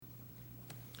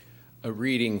A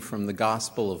reading from the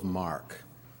Gospel of Mark.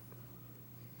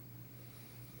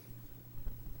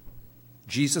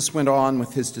 Jesus went on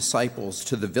with his disciples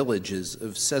to the villages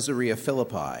of Caesarea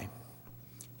Philippi.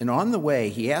 And on the way,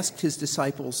 he asked his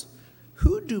disciples,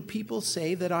 "Who do people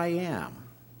say that I am?"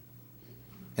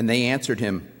 And they answered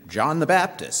him, "John the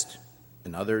Baptist,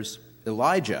 and others,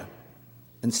 Elijah,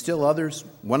 and still others,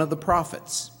 one of the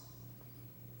prophets."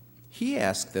 He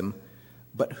asked them,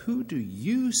 "But who do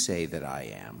you say that I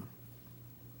am?"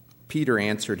 Peter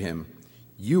answered him,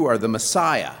 "You are the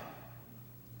Messiah."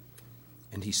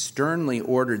 And he sternly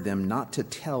ordered them not to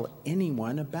tell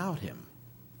anyone about him.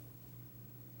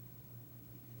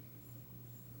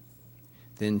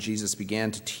 Then Jesus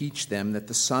began to teach them that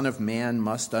the Son of Man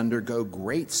must undergo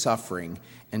great suffering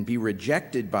and be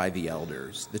rejected by the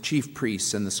elders, the chief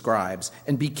priests, and the scribes,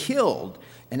 and be killed,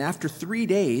 and after 3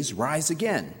 days rise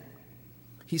again.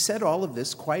 He said all of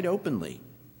this quite openly.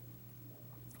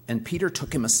 And Peter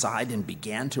took him aside and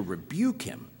began to rebuke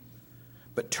him.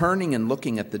 But turning and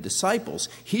looking at the disciples,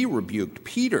 he rebuked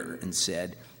Peter and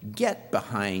said, "Get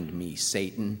behind me,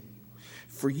 Satan,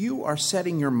 for you are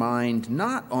setting your mind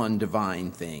not on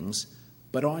divine things,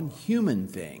 but on human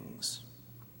things."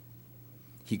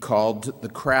 He called the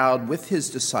crowd with his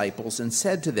disciples and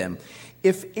said to them,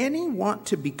 "If any want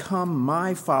to become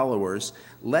my followers,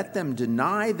 let them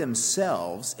deny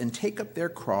themselves and take up their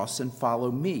cross and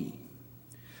follow me.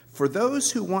 For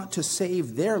those who want to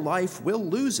save their life will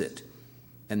lose it,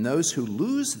 and those who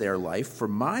lose their life for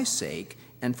my sake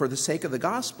and for the sake of the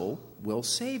gospel will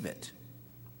save it.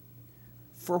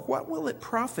 For what will it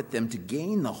profit them to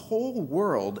gain the whole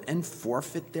world and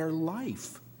forfeit their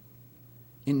life?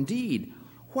 Indeed,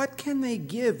 what can they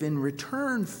give in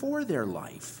return for their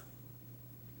life?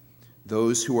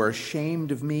 Those who are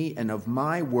ashamed of me and of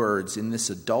my words in this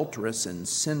adulterous and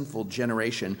sinful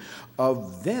generation,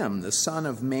 of them the Son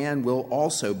of Man will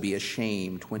also be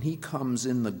ashamed when he comes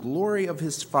in the glory of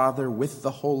his Father with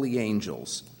the holy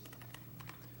angels."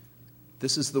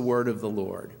 This is the word of the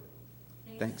Lord.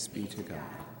 Thanks be to God.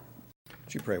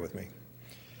 Would you pray with me?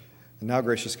 And now,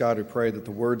 gracious God, we pray that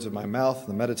the words of my mouth and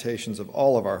the meditations of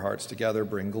all of our hearts together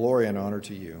bring glory and honor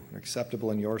to you, and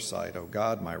acceptable in your sight, O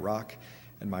God, my rock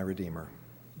and my Redeemer.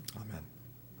 Amen.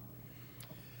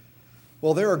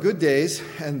 Well, there are good days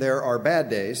and there are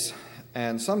bad days,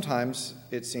 and sometimes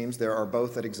it seems there are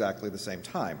both at exactly the same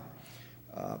time.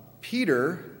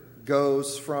 Peter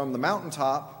goes from the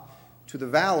mountaintop to the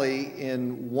valley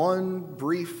in one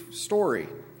brief story.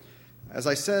 As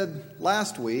I said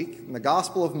last week, in the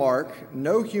Gospel of Mark,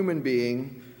 no human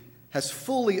being has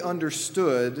fully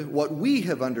understood what we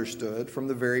have understood from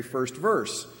the very first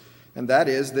verse. And that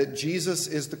is that Jesus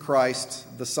is the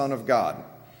Christ, the Son of God.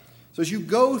 So as you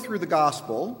go through the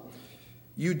gospel,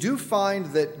 you do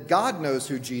find that God knows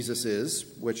who Jesus is,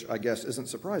 which I guess isn't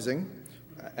surprising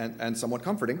and somewhat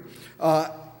comforting.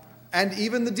 And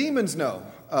even the demons know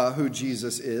who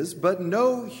Jesus is, but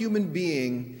no human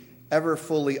being ever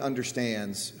fully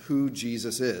understands who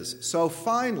Jesus is. So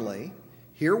finally,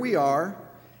 here we are,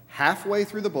 halfway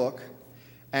through the book,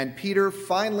 and Peter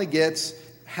finally gets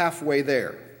halfway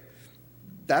there.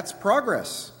 That's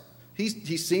progress.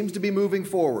 He seems to be moving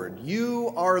forward.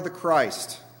 You are the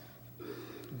Christ.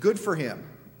 Good for him.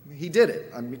 He did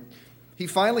it. I mean,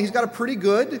 he's got a pretty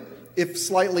good, if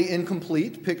slightly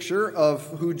incomplete, picture of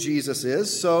who Jesus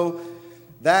is. So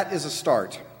that is a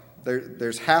start.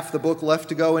 There's half the book left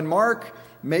to go in Mark.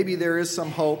 Maybe there is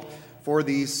some hope for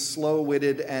these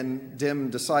slow-witted and dim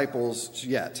disciples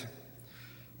yet.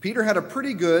 Peter had a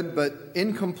pretty good but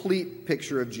incomplete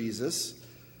picture of Jesus.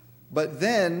 But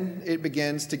then it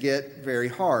begins to get very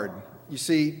hard. You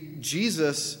see,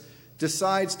 Jesus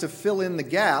decides to fill in the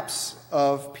gaps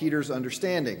of Peter's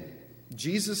understanding.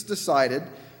 Jesus decided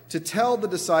to tell the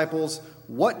disciples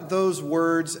what those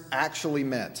words actually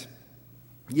meant.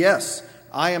 Yes,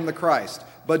 I am the Christ,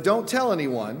 but don't tell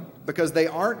anyone, because they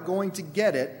aren't going to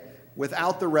get it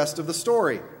without the rest of the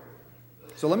story.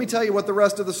 So let me tell you what the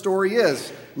rest of the story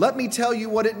is. Let me tell you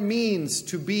what it means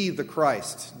to be the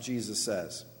Christ, Jesus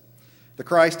says. The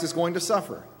Christ is going to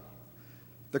suffer.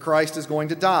 The Christ is going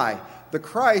to die. The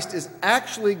Christ is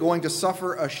actually going to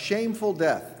suffer a shameful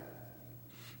death.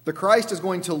 The Christ is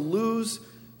going to lose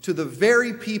to the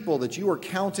very people that you are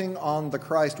counting on the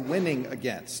Christ winning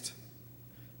against.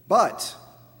 But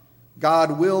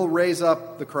God will raise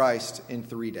up the Christ in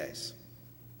 3 days.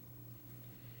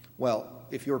 Well,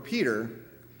 if you're Peter,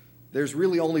 there's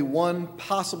really only one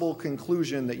possible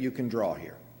conclusion that you can draw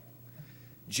here.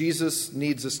 Jesus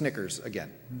needs a Snickers again.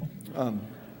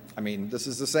 This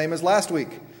is the same as last week,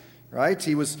 right?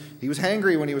 He was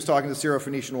hangry when he was talking to the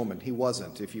Syrophoenician woman. He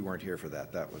wasn't, if you weren't here for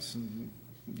that. That was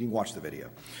You can watch the video.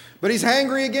 But he's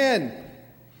hangry again.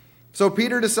 So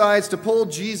Peter decides to pull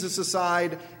Jesus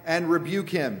aside and rebuke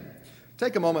him.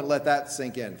 Take a moment and let that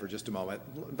sink in for just a moment.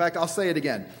 In fact, I'll say it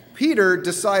again. Peter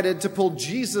decided to pull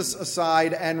Jesus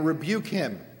aside and rebuke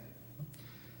him.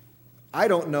 I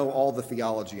don't know all the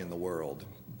theology in the world,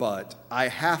 but I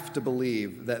have to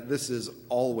believe that this is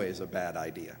always a bad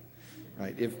idea.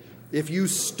 Right? If you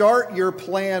start your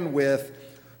plan with,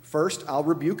 first, I'll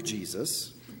rebuke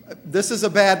Jesus, this is a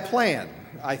bad plan,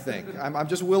 I think. I'm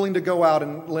just willing to go out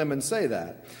on a limb and say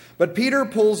that. But Peter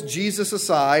pulls Jesus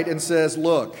aside and says,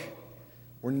 look,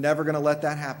 we're never going to let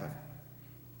that happen.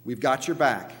 We've got your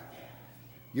back.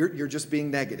 You're just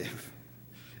being negative.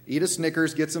 Eat a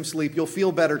Snickers, get some sleep, you'll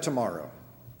feel better tomorrow.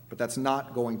 But that's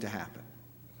not going to happen.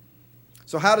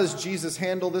 So how does Jesus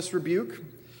handle this rebuke?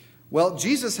 Well,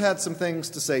 Jesus had some things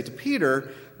to say to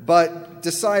Peter, but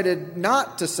decided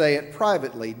not to say it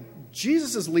privately.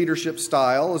 Jesus' leadership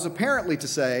style is apparently to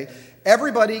say,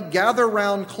 everybody gather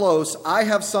round close, I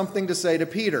have something to say to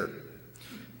Peter.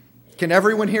 Can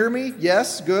everyone hear me?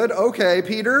 Yes, good. Okay,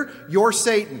 Peter, you're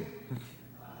Satan.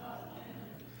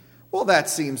 Well, that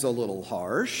seems a little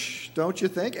harsh, don't you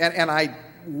think? And I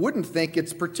wouldn't think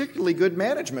it's particularly good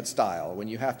management style when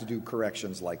you have to do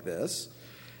corrections like this.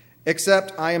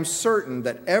 Except I am certain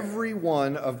that every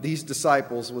one of these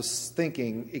disciples was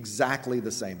thinking exactly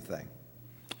the same thing.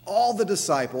 All the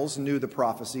disciples knew the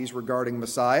prophecies regarding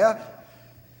Messiah.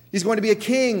 He's going to be a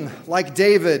king like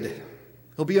David.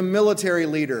 He'll be a military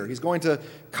leader. He's going to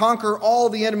conquer all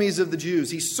the enemies of the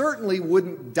Jews. He certainly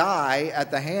wouldn't die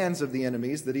at the hands of the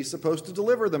enemies that he's supposed to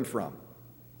deliver them from.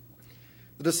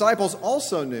 The disciples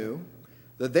also knew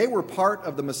that they were part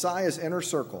of the Messiah's inner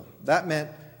circle. That meant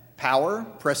power,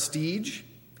 prestige,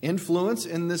 influence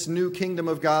in this new kingdom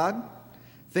of God.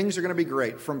 Things are going to be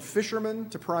great, from fishermen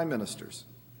to prime ministers.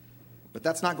 But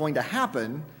that's not going to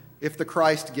happen if the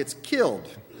Christ gets killed.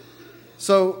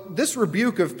 So this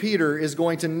rebuke of Peter is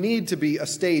going to need to be a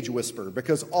stage whisper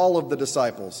because all of the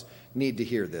disciples need to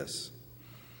hear this.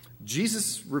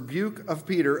 Jesus' rebuke of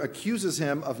Peter accuses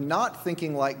him of not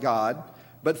thinking like God,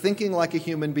 but thinking like a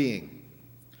human being.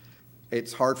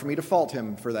 It's hard for me to fault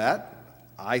him for that.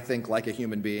 I think like a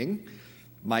human being.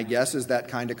 My guess is that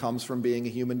kind of comes from being a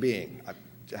human being. I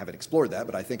haven't explored that,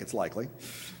 but I think it's likely.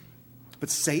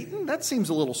 But Satan? That seems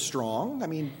a little strong. I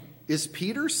mean, is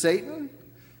Peter Satan?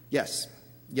 Yes,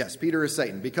 Peter is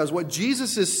Satan. Because what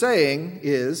Jesus is saying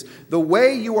is the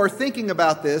way you are thinking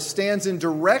about this stands in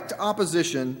direct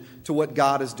opposition to what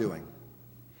God is doing.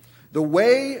 The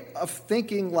way of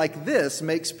thinking like this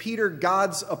makes Peter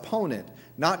God's opponent,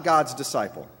 not God's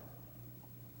disciple.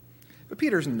 But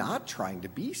Peter's not trying to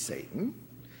be Satan.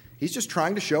 He's just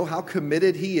trying to show how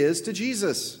committed he is to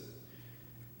Jesus.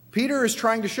 Peter is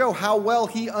trying to show how well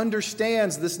he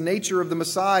understands this nature of the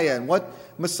Messiah and what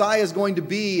Messiah is going to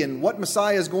be and what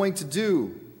Messiah is going to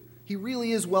do. He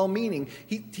really is well-meaning.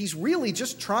 He's really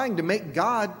just trying to make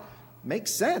God make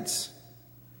sense.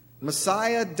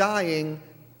 Messiah dying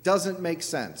doesn't make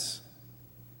sense.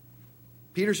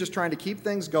 Peter's just trying to keep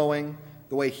things going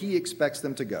the way he expects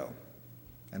them to go.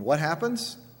 And what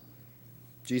happens?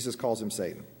 Jesus calls him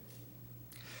Satan.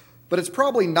 But it's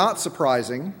probably not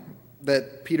surprising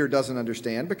that Peter doesn't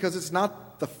understand, because it's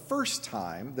not the first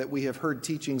time that we have heard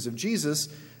teachings of Jesus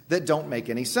that don't make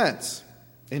any sense.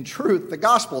 In truth, the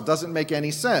gospel doesn't make any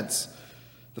sense.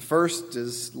 The first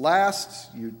is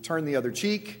last. You turn the other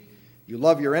cheek. You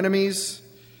love your enemies.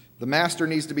 The master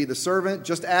needs to be the servant.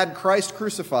 Just add Christ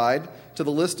crucified to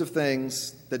the list of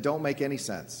things that don't make any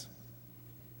sense.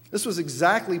 This was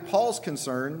exactly Paul's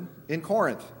concern in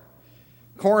Corinth.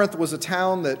 Corinth was a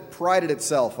town that prided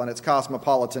itself on its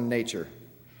cosmopolitan nature.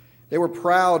 They were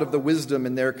proud of the wisdom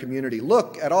in their community.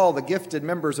 Look at all the gifted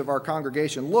members of our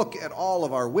congregation. Look at all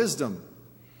of our wisdom.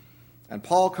 And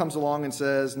Paul comes along and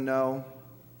says, no,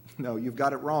 you've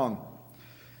got it wrong.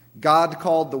 God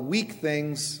called the weak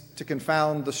things to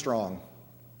confound the strong.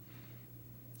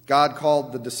 God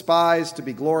called the despised to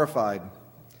be glorified.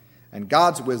 And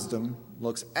God's wisdom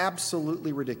looks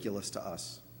absolutely ridiculous to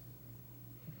us.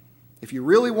 If you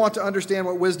really want to understand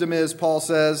what wisdom is, Paul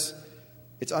says,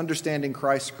 it's understanding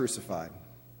Christ crucified.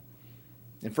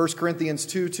 In 1 Corinthians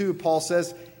 2:2, Paul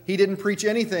says he didn't preach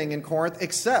anything in Corinth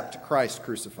except Christ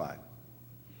crucified.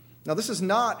 Now, this is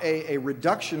not a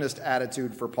reductionist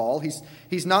attitude for Paul.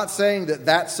 He's not saying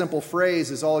that simple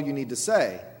phrase is all you need to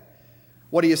say.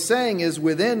 What he is saying is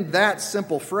within that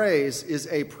simple phrase is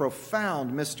a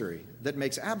profound mystery that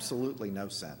makes absolutely no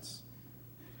sense.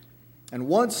 And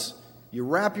once you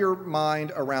wrap your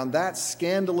mind around that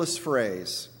scandalous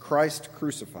phrase, Christ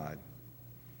crucified,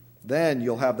 then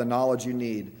you'll have the knowledge you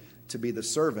need to be the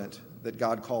servant that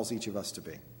God calls each of us to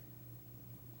be.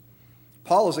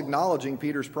 Paul is acknowledging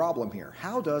Peter's problem here.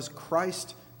 How does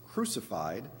Christ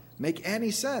crucified make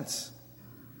any sense?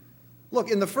 Look,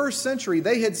 in the first century,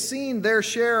 they had seen their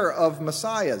share of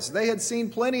messiahs. They had seen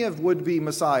plenty of would-be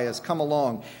messiahs come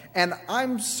along. And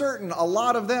I'm certain a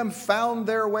lot of them found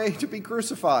their way to be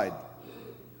crucified.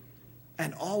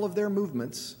 And all of their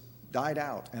movements died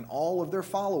out, and all of their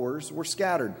followers were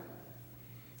scattered.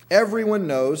 Everyone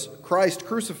knows Christ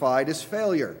crucified is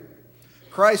failure.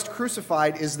 Christ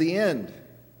crucified is the end.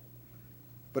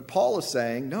 But Paul is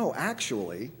saying, no,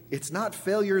 actually, it's not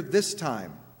failure this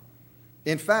time.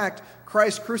 In fact,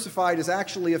 Christ crucified is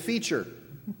actually a feature.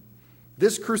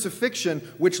 This crucifixion,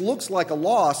 which looks like a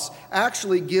loss,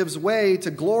 actually gives way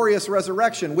to glorious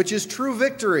resurrection, which is true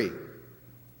victory.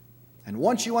 And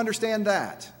once you understand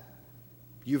that,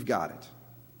 you've got it.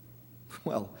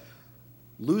 Well,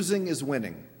 losing is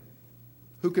winning.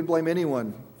 Who can blame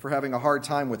anyone for having a hard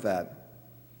time with that?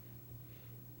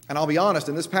 And I'll be honest,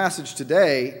 in this passage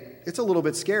today, it's a little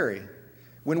bit scary.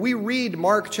 When we read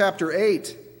Mark chapter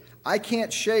 8, I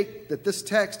can't shake that this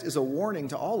text is a warning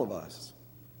to all of us.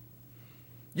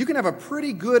 You can have a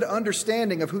pretty good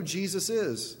understanding of who Jesus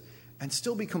is and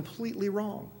still be completely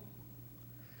wrong.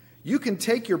 You can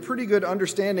take your pretty good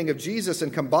understanding of Jesus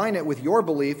and combine it with your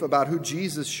belief about who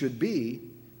Jesus should be,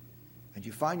 and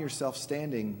you find yourself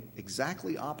standing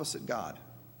exactly opposite God.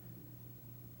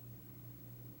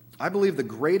 I believe the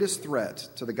greatest threat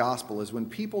to the gospel is when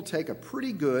people take a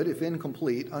pretty good, if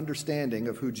incomplete, understanding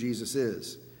of who Jesus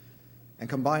is and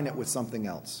combine it with something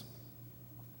else.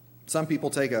 Some people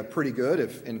take a pretty good,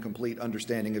 if incomplete,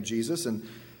 understanding of Jesus and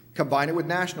combine it with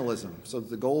nationalism, so that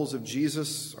the goals of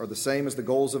Jesus are the same as the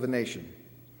goals of a nation.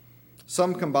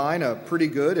 Some combine a pretty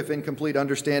good, if incomplete,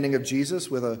 understanding of Jesus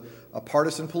with a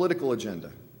partisan political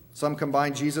agenda. Some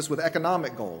combine Jesus with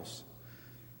economic goals.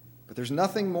 But there's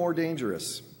nothing more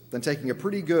dangerous than taking a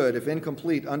pretty good, if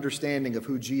incomplete, understanding of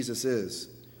who Jesus is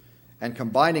and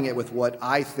combining it with what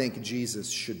I think Jesus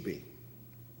should be.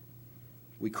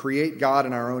 We create God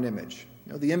in our own image,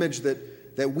 the image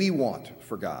that we want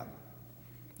for God.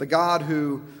 The God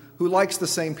who likes the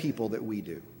same people that we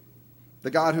do. The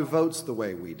God who votes the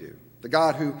way we do. The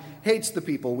God who hates the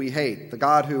people we hate. The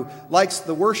God who likes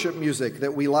the worship music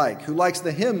that we like. Who likes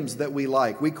the hymns that we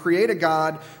like. We create a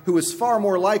God who is far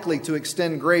more likely to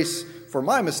extend grace for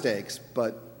my mistakes,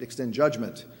 but extend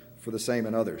judgment for the same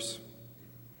in others.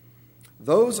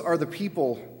 Those are the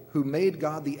people who made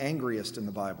God the angriest in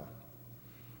the Bible.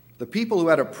 The people who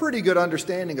had a pretty good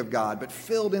understanding of God, but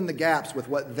filled in the gaps with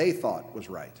what they thought was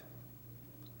right.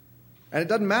 And it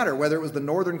doesn't matter whether it was the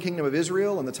northern kingdom of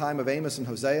Israel in the time of Amos and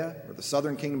Hosea, or the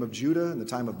southern kingdom of Judah in the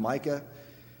time of Micah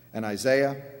and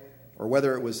Isaiah, or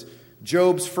whether it was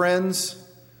Job's friends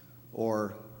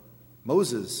or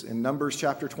Moses in Numbers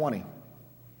chapter 20,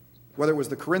 whether it was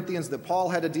the Corinthians that Paul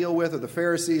had to deal with or the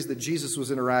Pharisees that Jesus was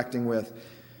interacting with.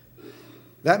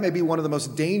 That may be one of the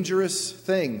most dangerous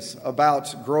things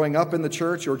about growing up in the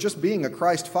church or just being a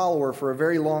Christ follower for a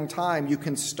very long time. You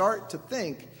can start to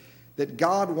think that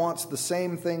God wants the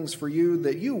same things for you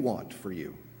that you want for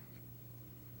you.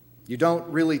 You don't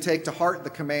really take to heart the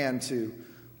command to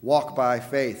walk by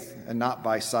faith and not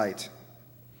by sight.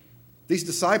 These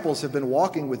disciples have been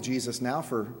walking with Jesus now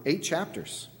for 8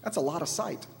 chapters. That's a lot of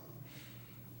sight.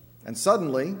 And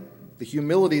suddenly, the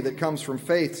humility that comes from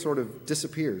faith sort of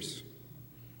disappears.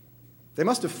 They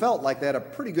must have felt like they had a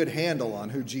pretty good handle on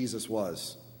who Jesus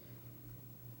was.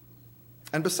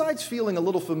 And besides feeling a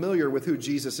little familiar with who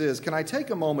Jesus is, can I take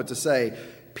a moment to say,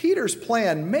 Peter's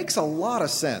plan makes a lot of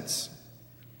sense.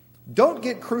 Don't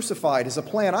get crucified is a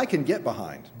plan I can get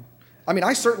behind.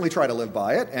 I certainly try to live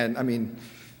by it, and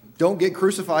don't get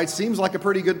crucified seems like a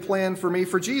pretty good plan for me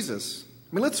for Jesus.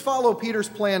 Let's follow Peter's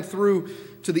plan through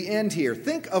to the end here.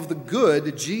 Think of the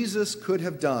good Jesus could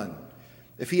have done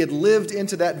if he had lived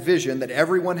into that vision that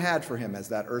everyone had for him as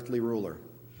that earthly ruler.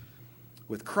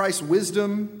 With Christ's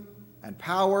wisdom and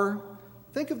power,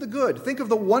 think of the good. Think of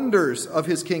the wonders of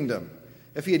his kingdom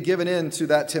if he had given in to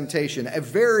that temptation, a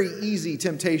very easy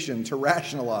temptation to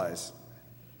rationalize.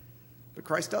 But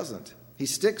Christ doesn't. He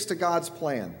sticks to God's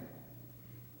plan.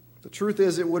 The truth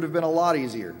is, it would have been a lot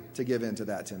easier to give in to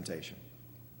that temptation.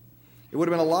 It would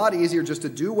have been a lot easier just to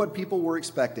do what people were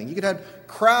expecting. He could have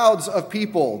crowds of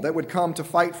people that would come to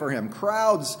fight for him,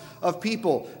 crowds of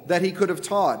people that he could have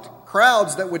taught,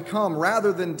 crowds that would come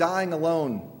rather than dying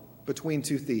alone between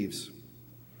 2 thieves.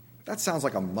 That sounds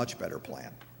like a much better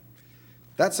plan.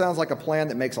 That sounds like a plan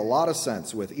that makes a lot of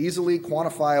sense with easily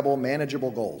quantifiable,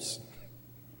 manageable goals.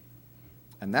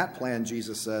 And that plan,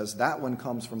 Jesus says, that one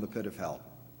comes from the pit of hell.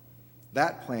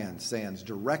 That plan stands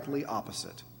directly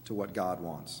opposite to to what God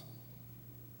wants.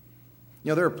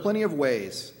 You know, there are plenty of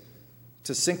ways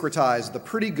to syncretize the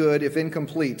pretty good, if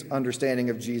incomplete, understanding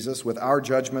of Jesus with our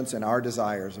judgments and our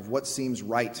desires of what seems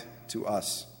right to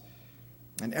us.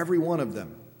 And every one of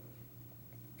them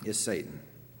is Satan.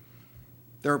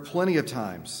 There are plenty of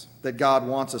times that God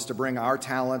wants us to bring our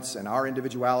talents and our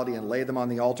individuality and lay them on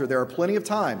the altar. There are plenty of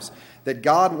times that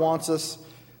God wants us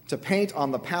to paint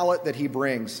on the palette that he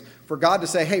brings. For God to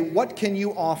say, hey, what can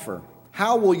you offer?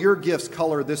 How will your gifts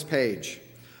color this page?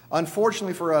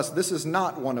 Unfortunately for us, this is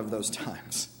not one of those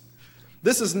times.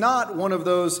 This is not one of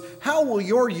those, how will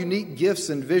your unique gifts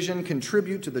and vision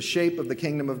contribute to the shape of the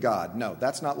kingdom of God? No,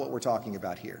 that's not what we're talking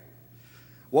about here.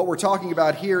 What we're talking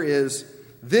about here is,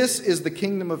 this is the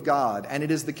kingdom of God, and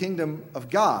it is the kingdom of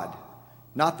God,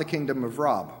 not the kingdom of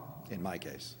Rob, in my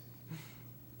case.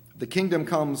 The kingdom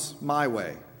comes my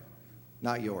way,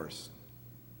 not yours.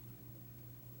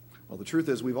 Well, the truth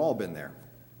is, we've all been there.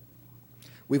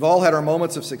 We've all had our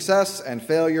moments of success and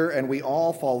failure, and we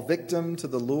all fall victim to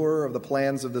the lure of the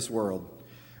plans of this world.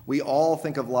 We all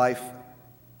think of life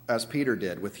as Peter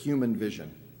did, with human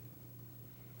vision.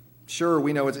 Sure,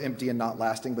 we know it's empty and not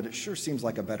lasting, but it sure seems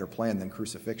like a better plan than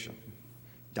crucifixion.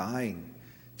 Dying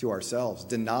to ourselves,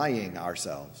 denying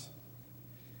ourselves,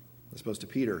 as opposed to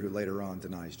Peter, who later on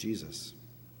denies Jesus.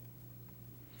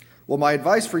 Well, my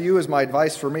advice for you is my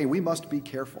advice for me. We must be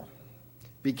careful.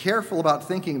 Be careful about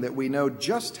thinking that we know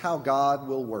just how God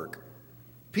will work.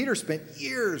 Peter spent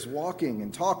years walking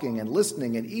and talking and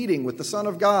listening and eating with the Son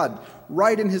of God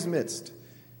right in his midst,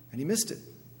 and he missed it.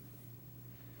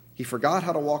 He forgot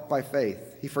how to walk by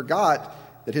faith. He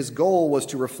forgot that his goal was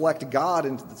to reflect God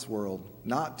into this world,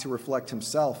 not to reflect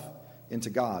himself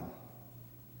into God.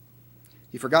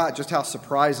 He forgot just how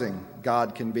surprising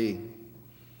God can be.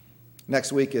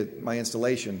 Next week at my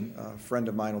installation, a friend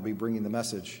of mine will be bringing the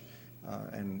message.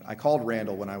 And I called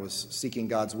Randall when I was seeking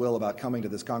God's will about coming to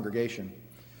this congregation.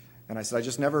 And I said, I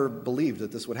just never believed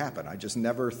that this would happen. I just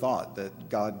never thought that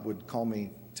God would call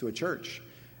me to a church.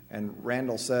 And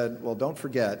Randall said, well, don't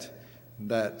forget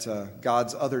that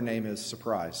God's other name is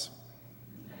surprise.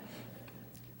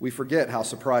 We forget how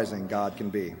surprising God can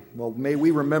be. Well, may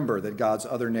we remember that God's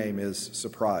other name is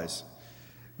surprise.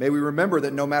 May we remember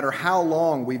that no matter how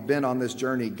long we've been on this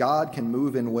journey, God can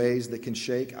move in ways that can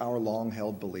shake our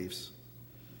long-held beliefs.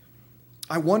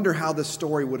 I wonder how this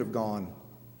story would have gone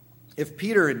if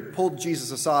Peter had pulled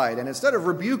Jesus aside and instead of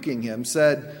rebuking him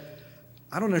said,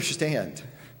 I don't understand.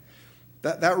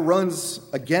 That runs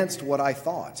against what I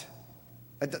thought.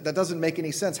 That doesn't make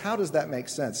any sense. How does that make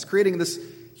sense? Creating this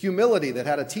humility that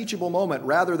had a teachable moment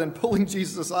rather than pulling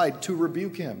Jesus aside to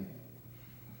rebuke him.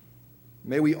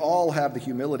 May we all have the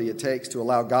humility it takes to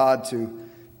allow God to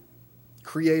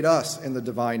create us in the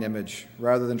divine image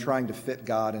rather than trying to fit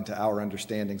God into our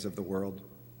understandings of the world.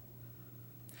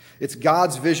 It's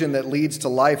God's vision that leads to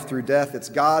life through death. It's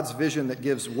God's vision that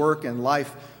gives work and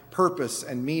life purpose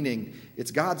and meaning.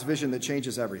 It's God's vision that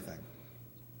changes everything.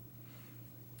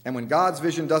 And when God's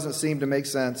vision doesn't seem to make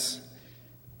sense,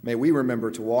 may we remember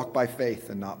to walk by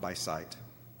faith and not by sight.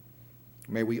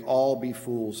 May we all be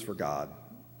fools for God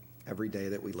every day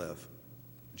that we live.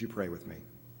 Would you pray with me?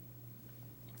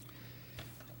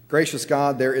 Gracious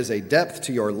God, there is a depth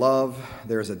to your love,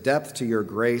 there is a depth to your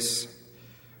grace,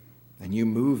 and you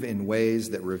move in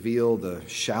ways that reveal the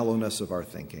shallowness of our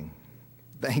thinking.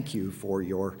 Thank you for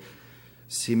your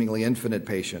seemingly infinite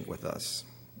patience with us.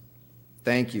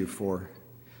 Thank you for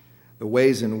the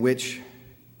ways in which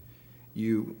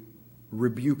you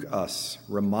rebuke us,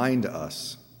 remind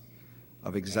us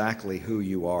of exactly who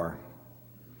you are.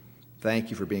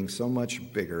 Thank you for being so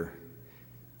much bigger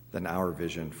than our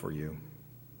vision for you.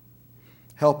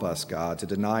 Help us, God, to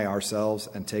deny ourselves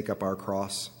and take up our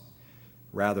cross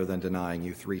rather than denying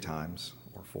you 3 times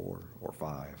or 4 or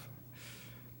 5.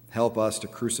 Help us to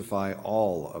crucify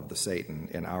all of the Satan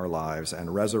in our lives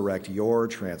and resurrect your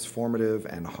transformative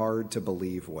and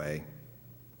hard-to-believe way.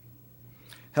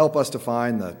 Help us to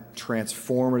find the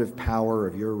transformative power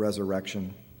of your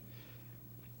resurrection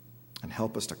and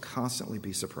help us to constantly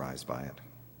be surprised by it.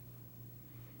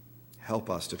 Help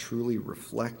us to truly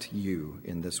reflect you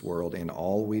in this world in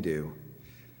all we do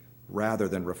rather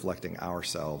than reflecting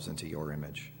ourselves into your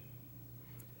image.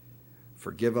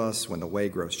 Forgive us when the way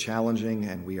grows challenging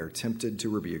and we are tempted to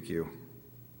rebuke you.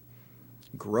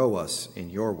 Grow us in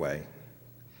your way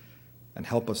and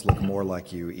help us look more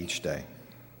like you each day.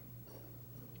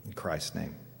 In Christ's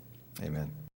name,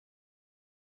 amen.